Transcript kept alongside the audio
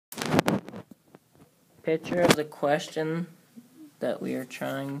Picture of the question that we are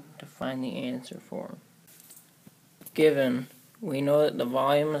trying to find the answer for. Given, we know that the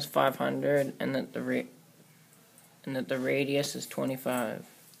volume is 500 and that the radius is 25.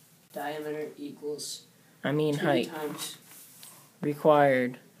 Diameter equals height. times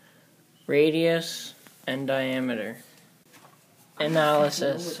Required. Radius and diameter.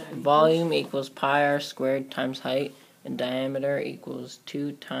 Analysis. Volume equals pi r squared times height, and diameter equals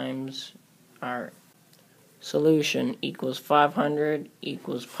 2 times r. Solution equals 500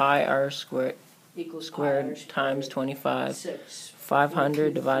 equals pi r squared times 25.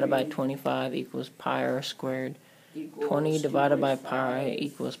 500 divided by 25 equals pi r squared. 20 divided by pi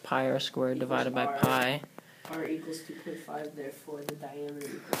equals pi r squared divided by pi. R equals 2.5, therefore the diameter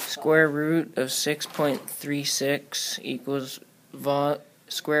equals 5. Square root of 6.36 equals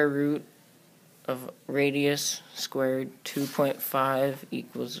square root of radius squared 2.5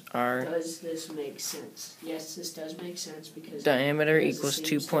 equals r. Does this make sense? Yes, this does make sense because diameter equals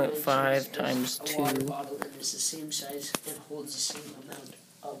 2.5 times 2. A water bottle and is the same size and holds the same amount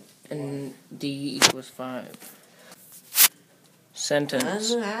of and d equals 5.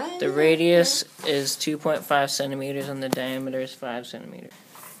 Sentence. The radius is 2.5 centimeters and the diameter is 5 centimeters.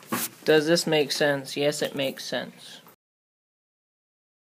 Does this make sense? Yes, it makes sense.